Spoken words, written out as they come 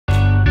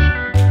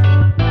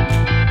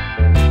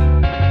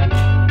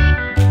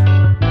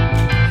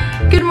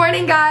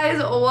morning, guys.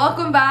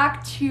 Welcome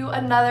back to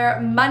another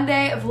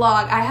Monday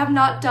vlog. I have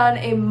not done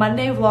a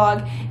Monday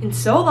vlog in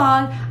so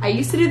long. I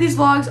used to do these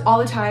vlogs all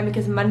the time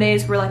because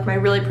Mondays were like my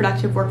really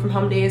productive work from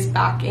home days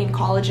back in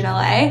college in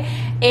LA,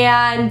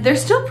 and they're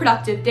still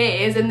productive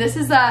days. And this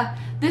is a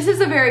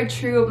very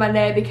true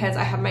Monday because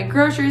I have my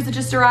groceries that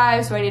just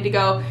arrived, so I need to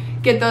go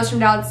get those from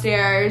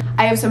downstairs.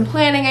 I have some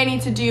planning I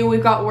need to do.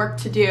 We've got work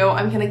to do.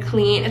 I'm gonna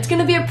clean. It's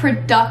gonna be a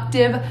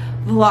productive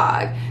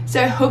vlog. So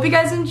I hope you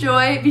guys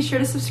enjoy. Be sure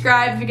to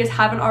subscribe if you guys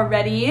haven't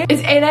already.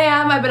 It's 8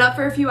 a.m. I've been up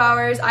for a few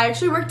hours. I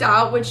actually worked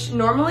out, which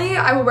normally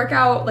I would work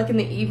out like in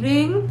the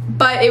evening,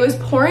 but it was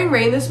pouring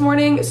rain this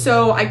morning,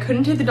 so I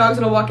couldn't take the dogs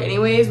on a walk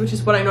anyways, which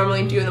is what I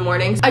normally do in the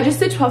mornings. I just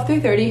did 12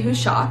 through 30. Who's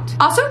shocked?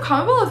 Also,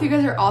 comment below if you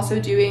guys are also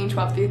doing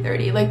 12 through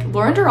 30. Like,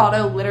 Lauren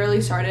Dorado literally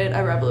started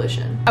a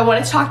revolution. I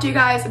wanted to talk to you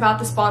guys about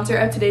the sponsor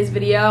of today's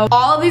video.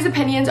 All of these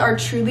opinions are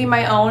truly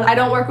my own. I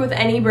don't work with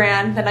any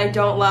brand that I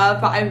don't love,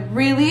 but I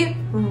really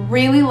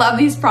love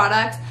these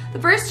products. The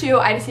first two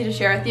I just need to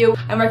share with you.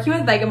 I'm working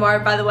with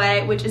Vegamore, by the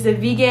way, which is a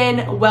vegan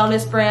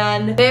wellness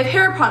brand. They have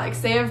hair products,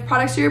 they have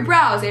products for your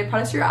brows, they have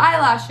products for your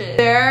eyelashes.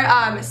 Their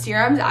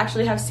serums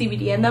actually have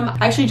CBD in them.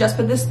 I actually just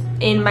put this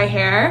in my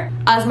hair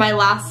as my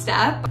last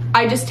step.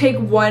 I just take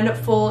one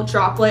full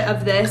droplet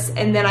of this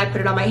and then I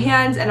put it on my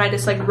hands and I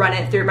just like run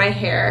it through my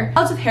hair. It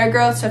helps with hair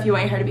growth, so if you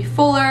want your hair to be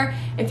fuller,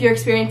 if you're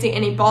experiencing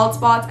any bald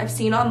spots, I've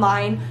seen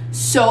online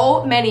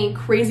so many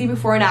crazy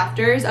before and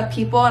afters of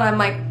people, and I'm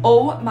like,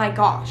 oh my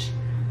gosh.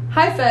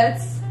 Hi,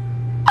 Fitz.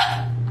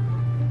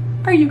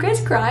 Are you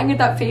guys crying at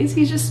that face?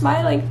 He's just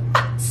smiling.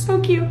 So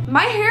cute.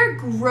 My hair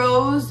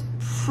grows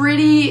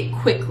pretty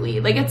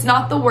quickly. Like, it's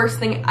not the worst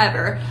thing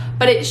ever,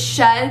 but it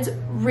sheds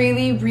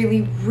really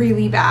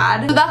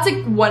bad. So that's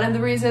like one of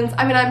the reasons.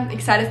 I mean, I'm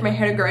excited for my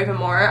hair to grow even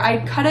more.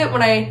 I cut it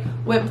when I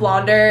went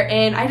blonder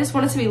and I just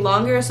want it to be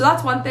longer, so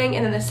that's one thing.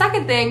 And then the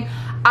second thing,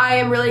 I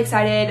am really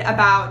excited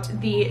about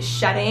the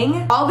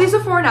shedding. All these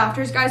before and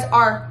afters, guys,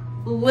 are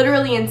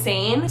literally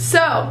insane.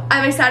 So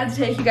I'm excited to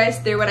take you guys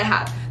through what I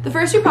have. The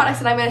first two products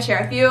that I'm going to share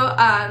with you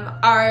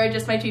are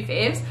just my two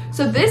faves.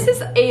 So this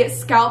is a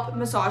scalp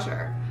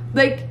massager.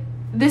 Like,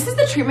 this is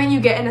the treatment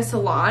you get in a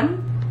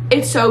salon.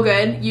 It's so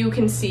good. You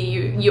can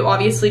see, you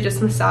obviously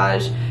just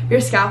massage your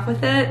scalp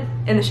with it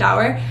in the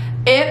shower.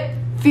 It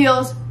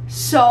feels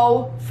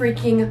so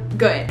freaking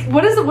good.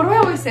 What do I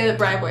always say that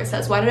Brian Boy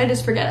says? Why did I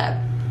just forget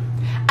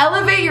it?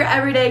 Elevate your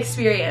everyday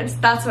experience.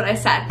 That's what I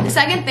said. The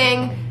second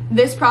thing,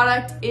 this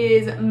product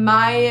is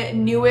my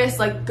newest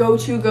like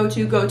go-to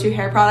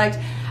hair product.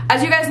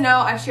 As you guys know,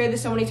 I've shared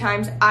this so many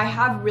times, I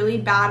have really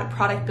bad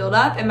product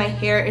buildup and my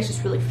hair is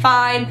just really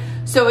fine,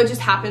 so it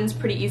just happens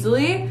pretty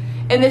easily.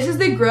 And this is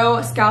the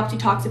Grow Scalp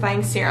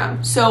Detoxifying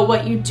Serum. So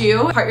what you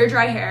do, part your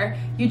dry hair,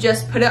 you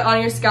just put it on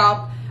your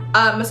scalp,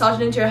 massage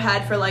it into your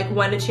head for like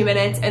 1 to 2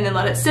 minutes, and then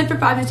let it sit for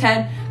 5 to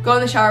 10, go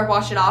in the shower,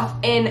 wash it off.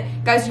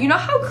 And guys, you know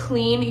how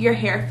clean your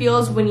hair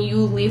feels when you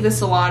leave the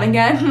salon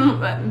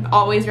again?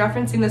 Always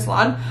referencing the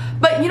salon,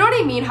 but you know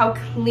what I mean, how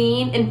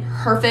clean and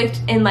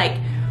perfect and like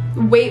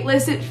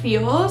weightless it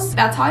feels.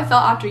 That's how I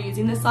felt after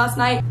using this last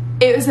night.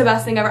 It was the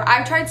best thing ever.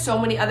 I've tried so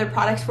many other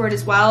products for it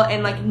as well,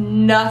 and like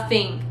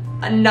nothing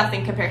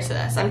compares to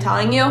this. I'm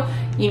telling you,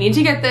 you need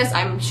to get this.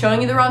 I'm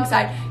showing you the wrong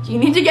side. You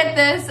need to get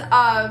this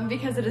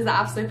because it is the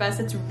absolute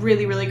best. It's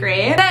really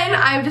great. Then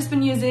I've just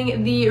been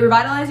using the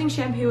Revitalizing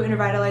Shampoo and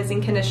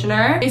Revitalizing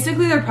Conditioner.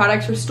 Basically, their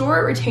products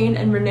restore, retain,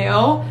 and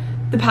renew.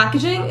 The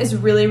packaging is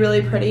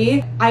really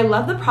pretty. I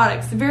love the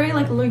products. They're very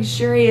like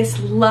luxurious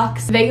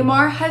luxe.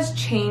 Vegamore has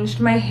changed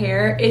my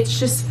hair. It's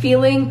just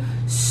feeling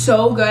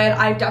so good.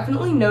 I've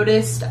definitely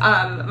noticed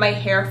my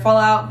hair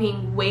fallout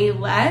being way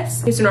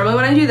less. Okay, so normally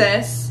when I do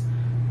this,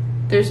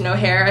 there's no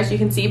hair, as you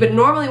can see, but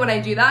normally when I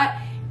do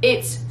that,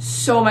 it's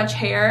so much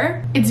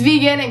hair. It's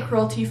vegan and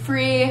cruelty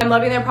free. I'm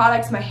loving their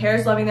products. My hair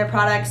is loving their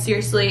products.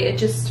 Seriously, it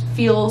just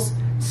feels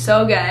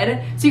so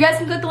good. So you guys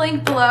can click the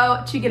link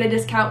below to get a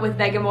discount with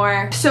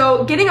Vegamore.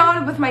 So getting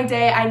on with my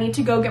day, I need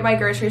to go get my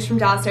groceries from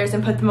downstairs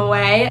and put them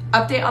away.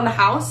 Update on the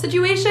house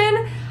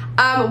situation.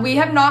 We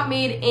have not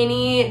made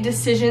any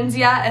decisions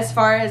yet as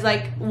far as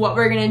like what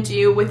we're gonna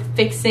do with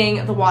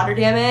fixing the water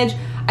damage.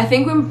 I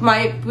think we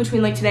might,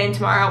 between like today and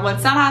tomorrow.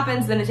 Once that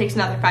happens, then it takes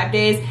another 5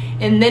 days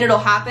and then it'll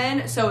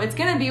happen. So it's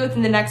gonna be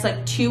within the next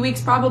like 2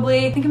 weeks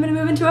probably. I think I'm gonna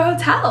move into a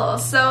hotel,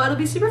 so it'll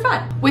be super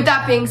fun. With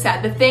that being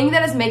said, the thing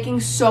that is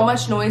making so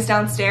much noise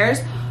downstairs,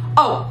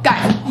 oh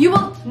guys, you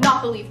will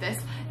not believe this.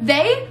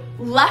 They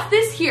left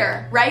this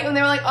here, right? And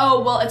they were like,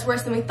 oh, well, it's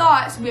worse than we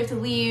thought, so we have to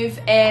leave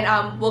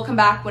and we'll come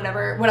back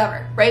whenever,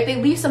 whatever, right? They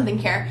leave something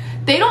here.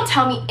 They don't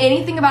tell me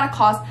anything about a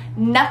cost,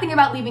 nothing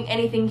about leaving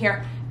anything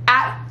here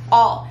at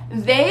all.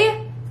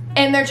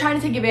 They're trying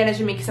to take advantage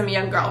of me because I'm a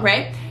young girl,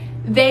 right?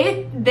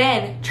 They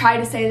then try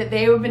to say that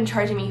they have been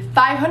charging me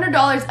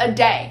 $500 a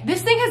day.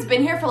 This thing has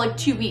been here for like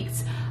 2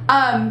 weeks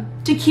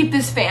to keep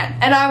this fan.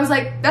 And I was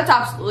like,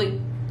 that's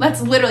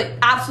literally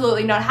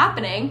absolutely not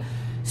happening.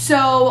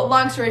 So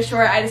long story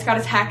short, I just got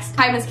a text.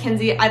 Hi, Miss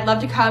Kenzie, I'd love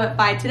to come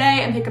by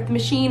today and pick up the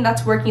machine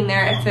that's working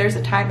there if there's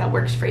a time that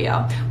works for you.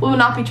 We will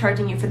not be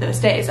charging you for those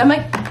days. I'm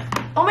like,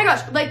 oh my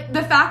gosh, like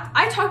the fact,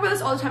 I talk about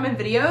this all the time in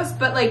videos,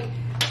 but like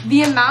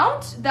the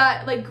amount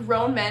that like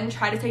grown men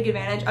try to take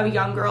advantage of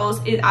young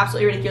girls is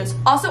absolutely ridiculous.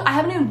 Also, I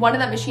haven't even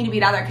wanted that machine to be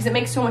down there because it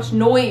makes so much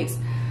noise.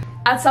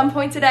 At some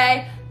point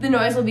today, the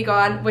noise will be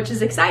gone, which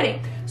is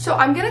exciting. So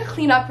I'm gonna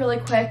clean up really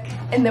quick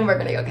and then we're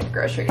gonna go get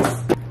groceries.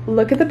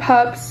 Look at the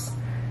pups,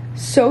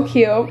 so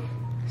cute.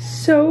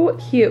 So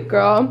cute,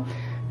 girl.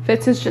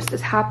 Fitz is just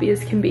as happy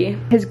as can be.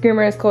 His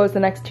groomer is closed the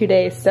next 2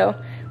 days, so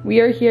we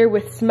are here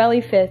with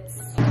smelly Fitz.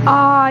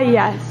 Ah,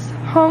 yes,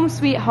 home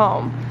sweet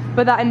home.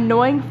 But that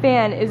annoying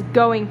fan is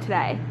going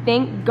today,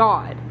 thank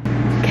God.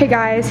 Okay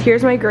guys,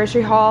 here's my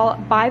grocery haul.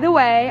 By the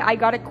way, I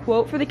got a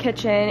quote for the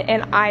kitchen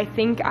and I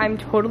think I'm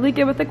totally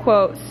good with the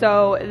quote.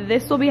 So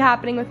this will be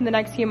happening within the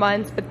next few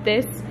months, but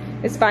this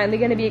is finally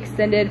gonna be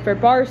extended for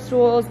bar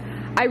stools.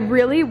 I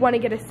really wanna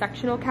get a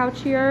sectional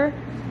couch here.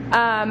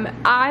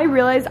 I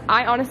realized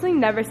I honestly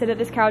never sit at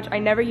this couch. I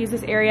never use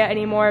this area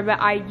anymore, but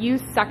I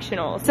use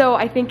sectionals. So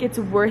I think it's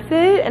worth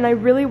it, and I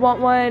really want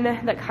one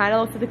that kind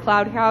of looks like the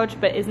cloud couch,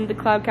 but isn't the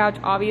cloud couch,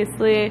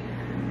 obviously.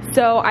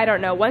 So I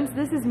don't know. Once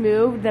this is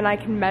moved, then I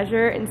can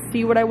measure and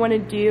see what I want to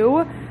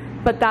do.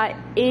 But that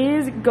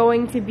is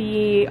going to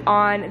be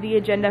on the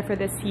agenda for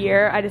this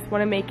year. I just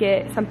want to make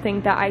it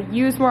something that I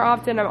use more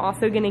often. I'm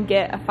also going to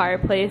get a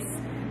fireplace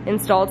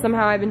installed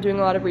somehow. I've been doing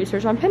a lot of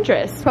research on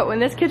Pinterest. But when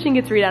this kitchen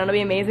gets redone, it'll be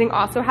amazing.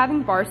 Also,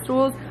 having bar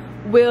stools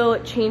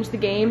will change the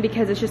game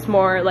because it's just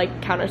more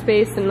like counter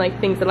space and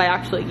like things that I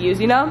actually use,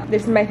 you know?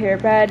 This is my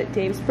favorite bread,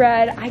 Dave's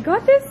bread. I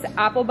got this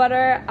apple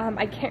butter.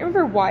 I can't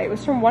remember why. It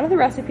was from one of the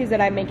recipes that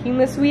I'm making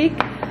this week.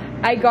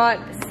 I got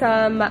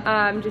some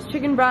just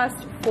chicken breast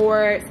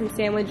for some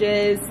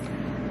sandwiches,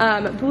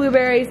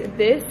 blueberries.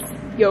 This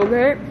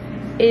yogurt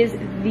is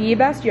the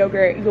best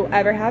yogurt you'll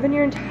ever have in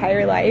your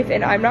entire life,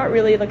 and I'm not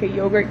really like a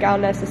yogurt gal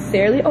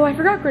necessarily. Oh, I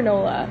forgot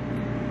granola.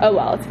 Oh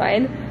well, it's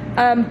fine.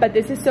 But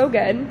this is so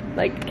good,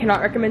 like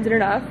cannot recommend it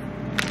enough.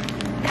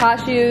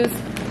 Cashews,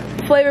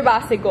 Flavor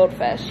Basket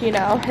goldfish, you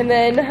know, and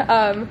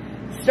then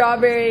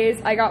strawberries.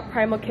 I got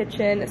Primal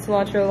Kitchen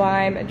cilantro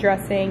lime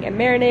dressing and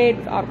marinade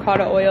with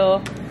avocado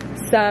oil,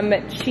 some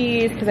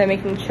cheese because I'm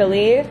making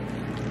chili,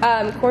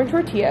 corn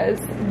tortillas,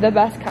 the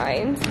best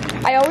kind.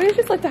 I always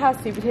just like to have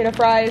sweet potato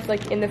fries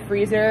like in the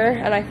freezer,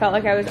 and I felt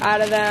like I was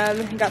out of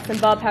them. Got some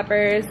bell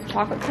peppers,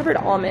 chocolate covered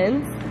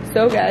almonds,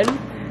 so good.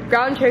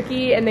 Ground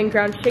turkey and then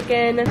ground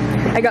chicken.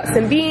 I got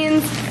some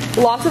beans,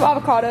 lots of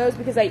avocados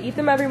because I eat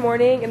them every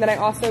morning, and then I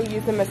also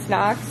use them as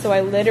snacks. So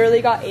I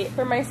literally got 8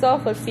 for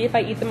myself. Let's see if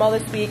I eat them all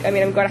this week. I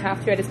mean, I'm gonna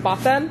have to, I just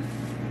bought them.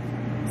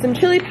 Some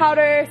chili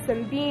powder,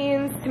 some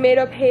beans,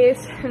 tomato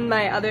paste, and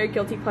my other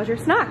guilty pleasure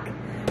snack.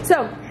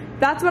 So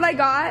that's what I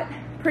got.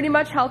 Pretty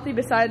much healthy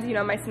besides, you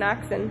know, my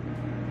snacks, and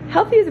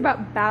healthy is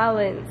about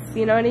balance,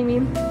 you know what I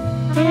mean?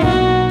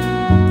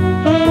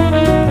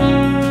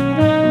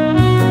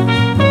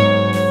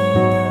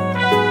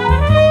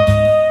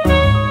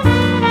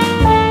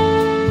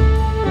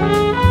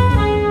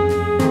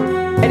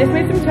 I just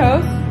made some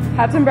toast,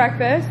 had some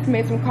breakfast,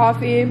 made some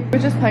coffee.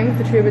 Was just playing with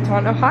the tree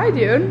baton. Oh, hi,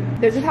 dude.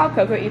 This is how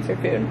Coco eats her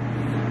food.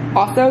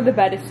 Also, the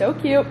bed is so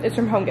cute. It's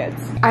from Home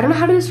Goods. I don't know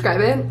how to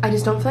describe it. I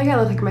just don't feel like I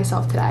look like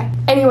myself today.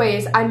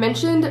 Anyways, I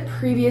mentioned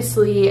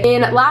previously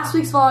in last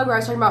week's vlog where I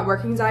was talking about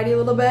work anxiety a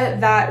little bit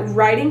that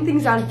writing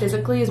things down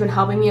physically has been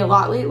helping me a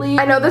lot lately.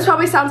 I know this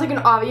probably sounds like an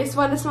obvious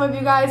one to some of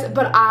you guys,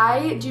 but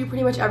I do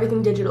pretty much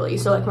everything digitally.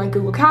 So like my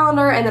Google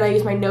Calendar, and then I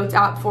use my notes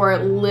app for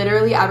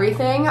literally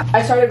everything.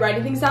 I started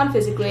writing things down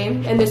physically,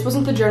 and this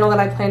wasn't the journal that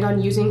I planned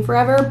on using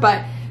forever,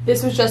 but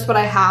this was just what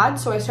I had.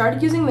 So I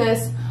started using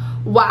this.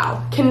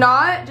 Wow,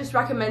 cannot just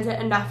recommend it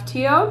enough to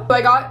you. So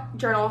I got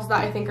journals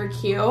that I think are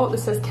cute.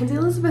 This says Kenzie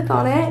Elizabeth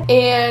on it,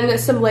 and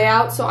some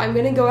layouts. So I'm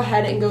gonna go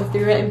ahead and go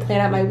through it and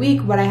plan out my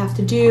week, what I have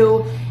to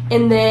do,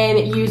 and then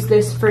use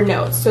this for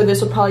notes. So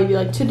this will probably be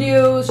like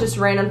to-dos, just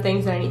random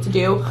things that I need to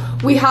do.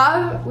 We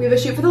have a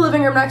shoot for the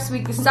living room next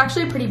week. This is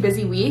actually a pretty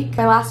busy week.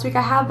 My last week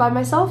I have by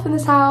myself in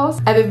this house.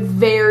 I have a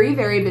very,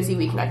 very busy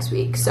week next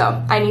week.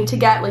 So I need to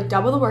get like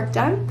double the work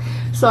done.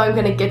 So I'm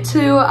gonna get to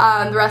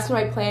the rest of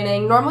my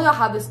planning. Normally I'll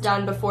have this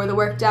done before the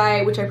work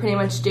day, which I pretty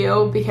much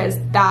do because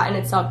that in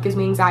itself gives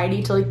me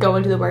anxiety to like go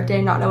into the work day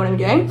and not know what I'm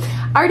doing.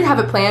 I already have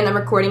it planned. I'm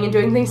recording and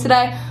doing things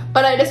today,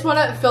 but I just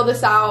wanna fill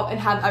this out and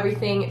have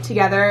everything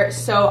together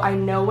so I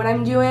know what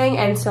I'm doing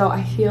and so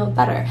I feel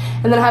better.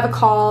 And then I have a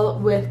call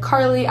with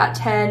Carly at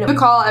 10. We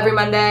call every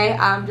Monday,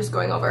 just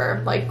going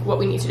over like what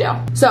we need to do.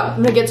 So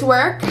I'm gonna get to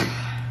work.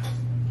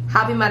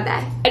 Happy Monday.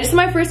 I just had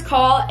my first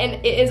call and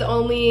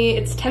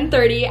it's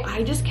 10:30.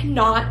 I just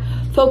cannot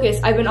focus.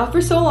 I've been up for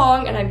so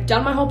long and I've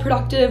done my whole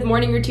productive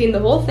morning routine, the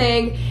whole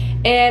thing.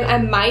 And I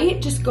might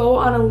just go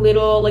on a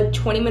little like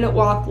 20-minute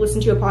walk,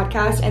 listen to a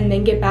podcast, and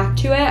then get back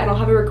to it. And I'll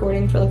have a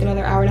recording for like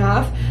another hour and a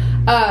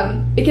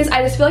half. Because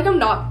I just feel like I'm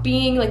not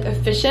being like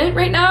efficient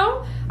right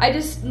now. I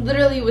just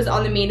literally was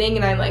on the meeting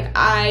and I'm like,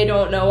 I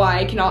don't know why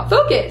I cannot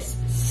focus.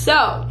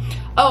 So,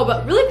 oh,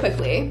 but really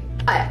quickly,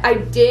 I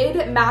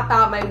did map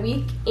out my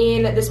week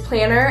in this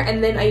planner,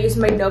 and then I used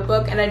my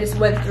notebook and I just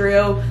went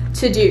through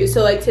to-dos.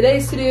 So like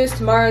today's to-dos,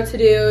 tomorrow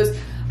to-dos,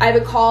 I have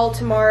a call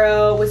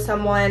tomorrow with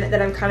someone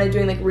that I'm kind of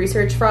doing like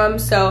research from,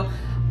 so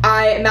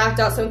I mapped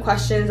out some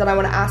questions that I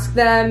want to ask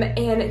them,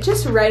 and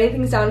just writing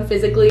things down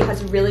physically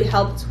has really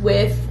helped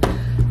with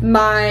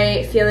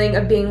my feeling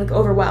of being like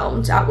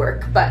overwhelmed at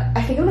work. But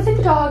I think I'm gonna take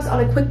the dogs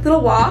on a quick little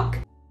walk.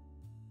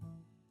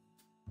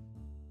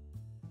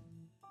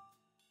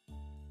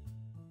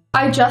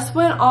 I just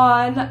went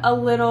on a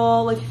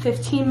little like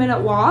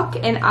 15-minute walk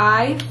and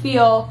I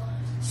feel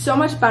so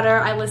much better.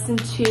 I listened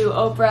to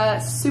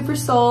Oprah Super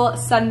Soul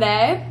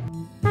Sunday.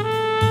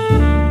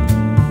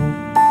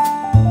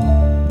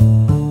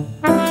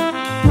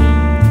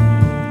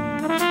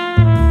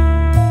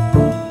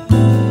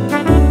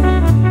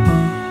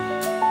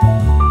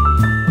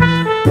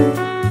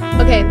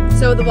 Okay,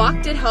 so the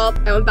walk did help.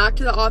 I went back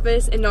to the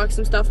office and knocked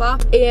some stuff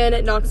off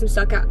and knocked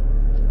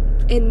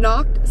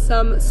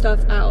some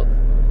stuff out.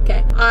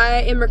 Okay,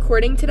 I am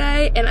recording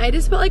today and I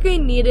just felt like I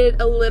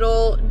needed a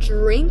little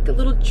drink, a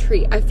little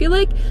treat. I feel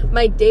like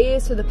my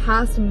days for the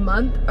past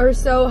month or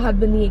so have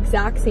been the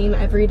exact same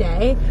every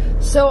day.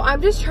 So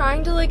I'm just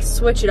trying to like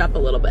switch it up a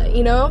little bit,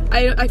 you know?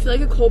 I feel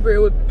like a cold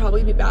brew would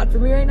probably be bad for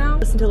me right now.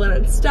 Listen to Lena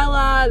and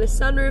Stella, the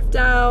sunroof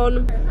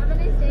down. Have a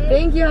nice day.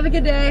 Thank you, have a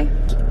good day.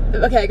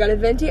 Okay, I got a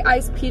venti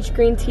iced peach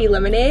green tea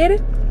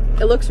lemonade.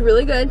 It looks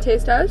really good,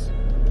 taste test.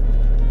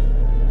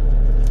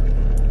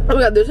 Oh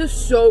my god, this is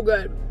so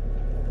good.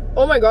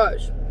 Oh my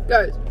gosh,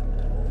 guys.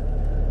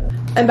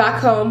 I'm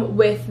back home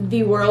with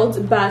the world's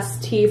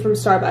best tea from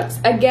Starbucks.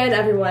 Again,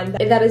 everyone,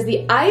 that is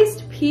the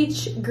iced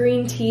peach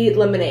green tea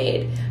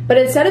lemonade. But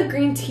instead of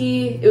green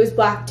tea, it was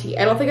black tea.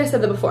 I don't think I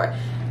said that before.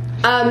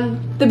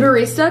 The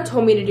barista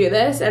told me to do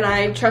this and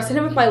I trusted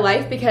him with my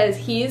life because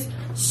he's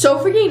so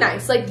freaking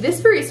nice. Like this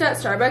barista at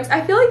Starbucks,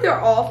 I feel like they're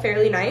all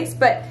fairly nice,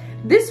 but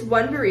this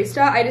one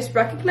barista, I just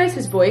recognize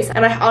his voice,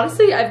 and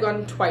I've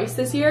gone twice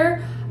this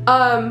year.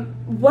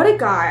 What a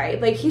guy.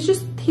 Like he's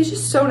just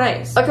so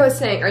nice. Like I was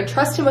saying, I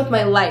trust him with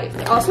my life.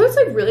 Also, it's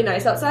like really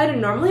nice outside,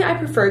 and normally I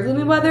prefer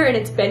gloomy weather and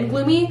it's been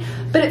gloomy,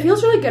 but it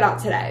feels really good out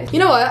today. You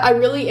know what? I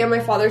really am my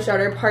father's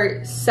daughter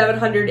part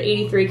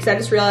 783 because I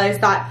just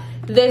realized that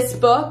this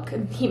book,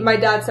 my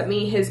dad sent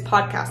me his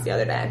podcast the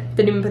other day.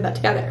 Didn't even put that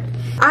together.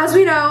 As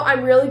we know,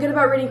 I'm really good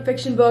about reading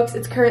fiction books.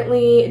 It's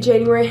currently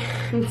January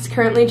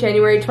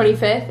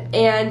 25th,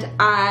 and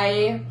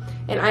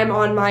I'm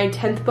on my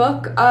 10th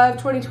book of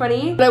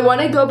 2020. But I want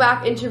to go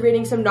back into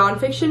reading some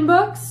nonfiction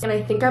books, and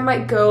I think I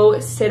might go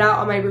sit out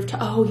on my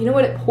rooftop. Oh, you know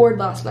what? It poured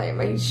last night.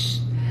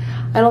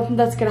 I don't think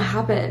that's gonna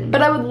happen.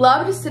 But I would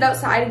love to sit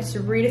outside and just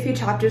read a few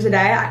chapters a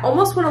day. I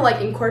almost want to like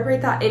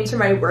incorporate that into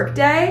my work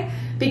day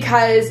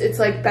because it's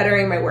like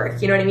bettering my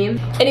work, you know what I mean?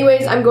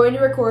 Anyways, I'm going to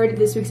record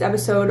this week's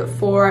episode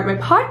for my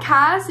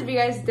podcast. If you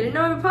guys didn't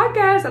know I have a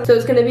podcast, so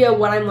it's gonna be a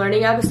What I'm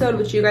Learning episode,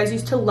 which you guys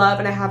used to love,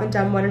 and I haven't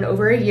done one in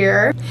over a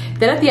year.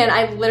 Then at the end,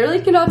 I literally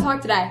cannot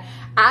talk today.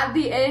 At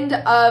the end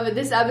of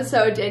this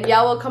episode,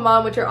 Danielle will come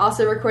on, which we're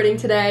also recording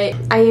today.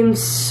 I am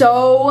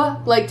so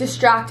like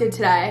distracted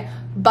today,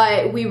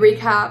 but we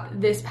recap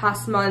this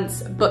past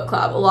month's book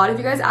club. A lot of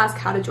you guys ask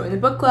how to join the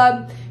book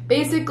club.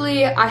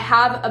 Basically, I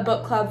have a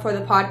book club for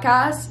the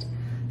podcast.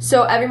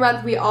 So every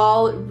month we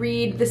all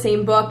read the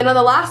same book. And on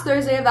the last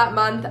Thursday of that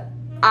month,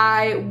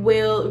 I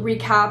will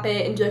recap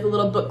it and do like a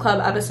little book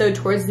club episode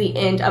towards the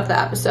end of the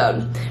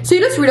episode. So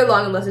you just read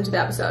along and listen to the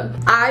episode.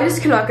 I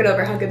just cannot get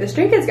over how good this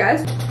drink is,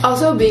 guys.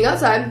 Also, being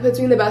outside puts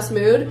me in the best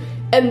mood.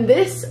 And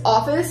this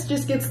office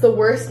just gets the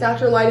worst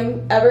natural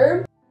lighting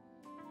ever.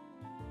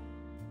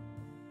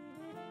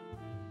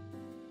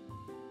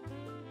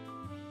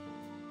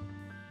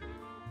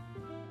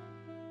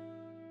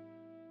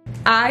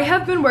 I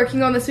have been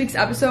working on this week's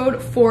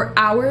episode for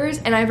hours,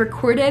 and I've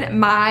recorded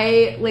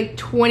my like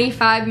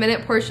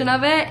 25-minute portion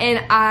of it,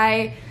 and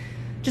I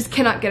just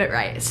cannot get it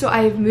right. So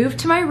I've moved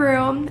to my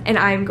room and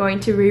I'm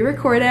going to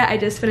re-record it. I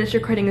just finished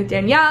recording with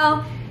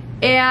Danielle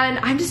and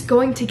I'm just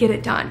going to get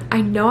it done.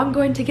 I know I'm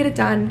going to get it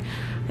done.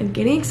 I'm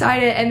getting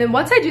excited, and then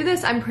once I do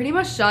this, I'm pretty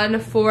much done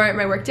for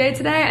my work day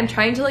today. I'm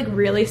trying to like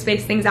really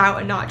space things out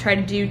and not try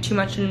to do too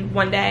much in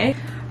one day.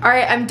 All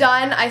right, I'm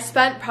done. I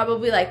spent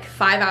probably like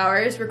 5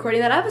 hours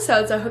recording that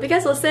episode, so I hope you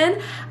guys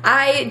listen.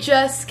 I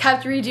just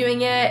kept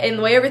redoing it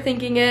and way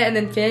overthinking it and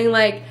then feeling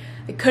like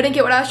I couldn't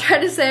get what I was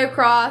trying to say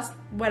across,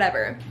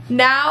 whatever.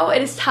 Now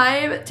it is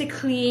time to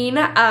clean.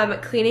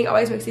 Cleaning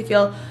always makes me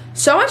feel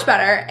so much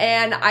better,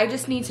 and I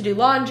just need to do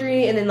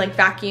laundry and then like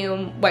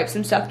vacuum, wipe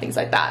some stuff, things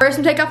like that. First,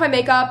 I'm taking off my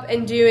makeup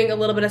and doing a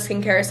little bit of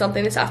skincare or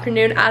something this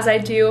afternoon as I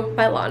do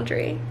my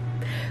laundry.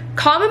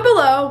 Comment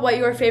below what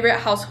your favorite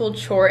household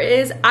chore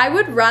is. I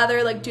would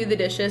rather like do the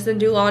dishes than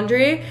do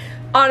laundry,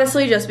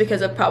 honestly, just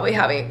because of probably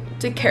having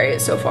to carry it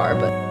so far,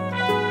 but.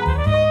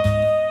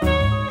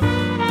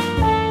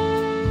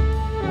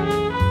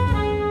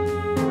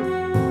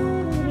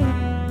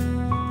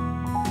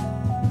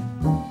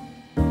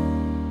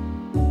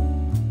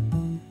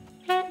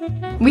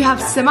 We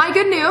have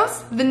semi-good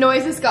news. The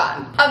noise is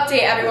gone.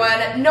 Update,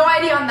 everyone. No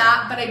idea on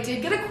that, but I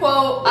did get a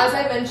quote, as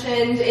I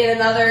mentioned, in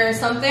another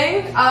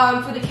something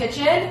for the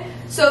kitchen.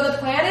 So the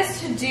plan is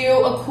to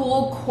do a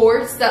cool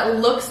quartz that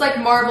looks like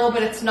marble,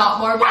 but it's not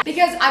marble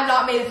because I'm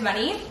not made of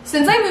money.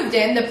 Since I moved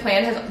in, the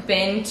plan has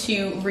been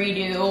to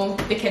redo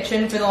the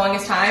kitchen for the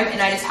longest time,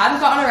 and I just haven't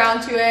gotten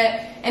around to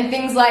it. And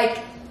things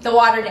like the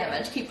water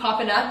damage keep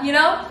popping up, you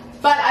know?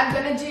 But I'm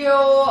gonna do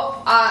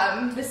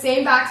the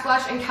same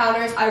backsplash and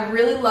counters. I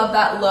really love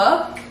that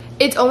look.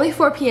 It's only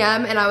 4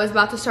 p.m. and I was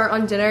about to start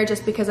on dinner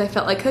just because I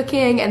felt like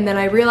cooking, and then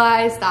I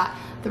realized that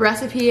the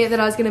recipe that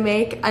I was gonna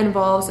make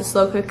involves a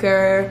slow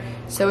cooker,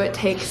 so it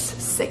takes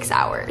 6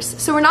 hours.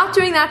 So we're not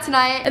doing that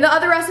tonight. And the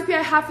other recipe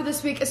I have for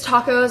this week is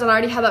tacos, and I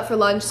already had that for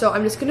lunch, so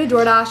I'm just gonna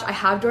DoorDash. I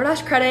have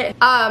DoorDash credit.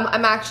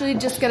 I'm actually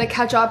just gonna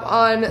catch up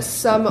on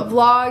some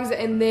vlogs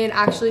and then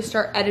actually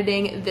start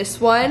editing this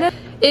one.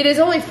 It is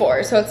only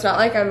 4, so it's not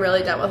like I'm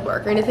really done with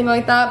work or anything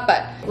like that,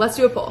 but let's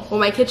do a poll.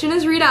 Well, my kitchen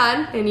is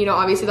redone, and you know,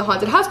 obviously the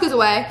haunted house goes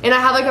away, and I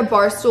have like a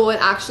bar stool and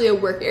actually a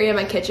work area in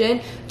my kitchen.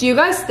 Do you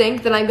guys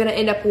think that I'm gonna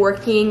end up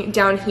working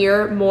down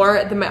here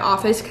more than my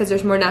office because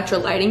there's more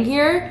natural lighting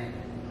here?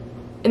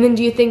 And then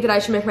do you think that I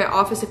should make my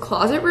office a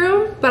closet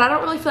room? But I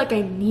don't really feel like I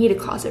need a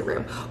closet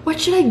room. What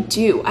should I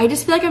do? I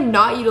just feel like I'm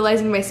not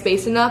utilizing my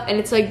space enough, and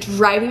it's like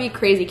driving me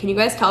crazy. Can you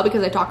guys tell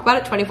because I talk about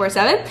it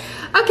 24/7?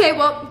 Okay,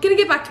 well, gonna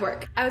get back to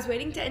work. I was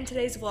waiting to end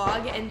today's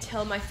vlog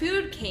until my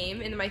food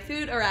came, and my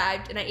food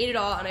arrived, and I ate it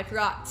all, and I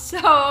forgot.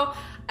 So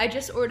I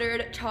just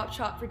ordered Chop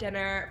Chop for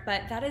dinner,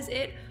 but that is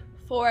it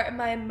for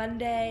my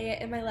Monday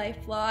in my life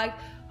vlog.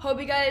 Hope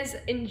you guys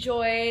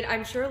enjoyed.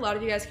 I'm sure a lot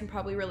of you guys can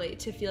probably relate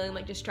to feeling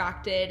like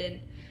distracted and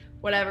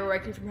whatever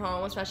working from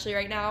home, especially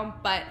right now.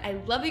 But I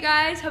love you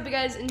guys. Hope you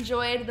guys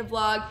enjoyed the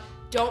vlog.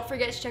 Don't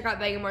forget to check out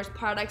Vegamore's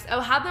products. I'll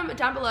have them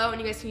down below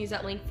and you guys can use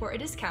that link for a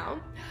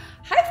discount.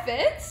 Hi,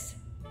 Fitz.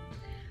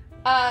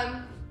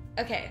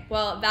 Okay,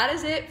 well, that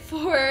is it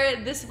for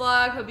this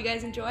vlog. Hope you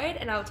guys enjoyed,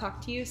 and I will talk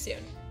to you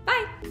soon.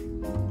 Bye.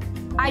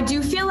 I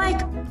do feel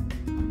like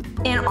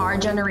in our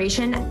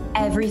generation,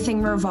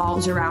 everything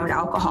revolves around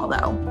alcohol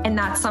though. And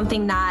that's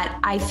something that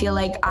I feel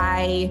like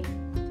I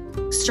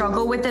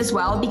struggle with as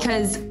well,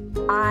 because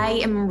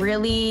I am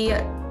really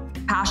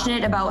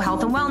passionate about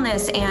health and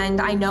wellness, and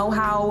I know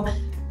how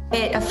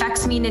it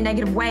affects me in a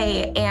negative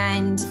way.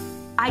 And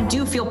I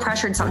do feel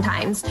pressured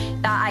sometimes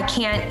that I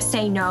can't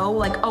say no,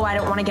 like, oh, I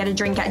don't want to get a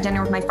drink at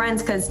dinner with my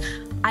friends because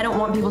I don't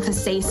want people to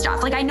say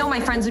stuff. Like, I know my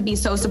friends would be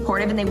so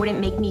supportive and they wouldn't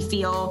make me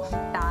feel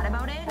bad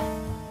about it.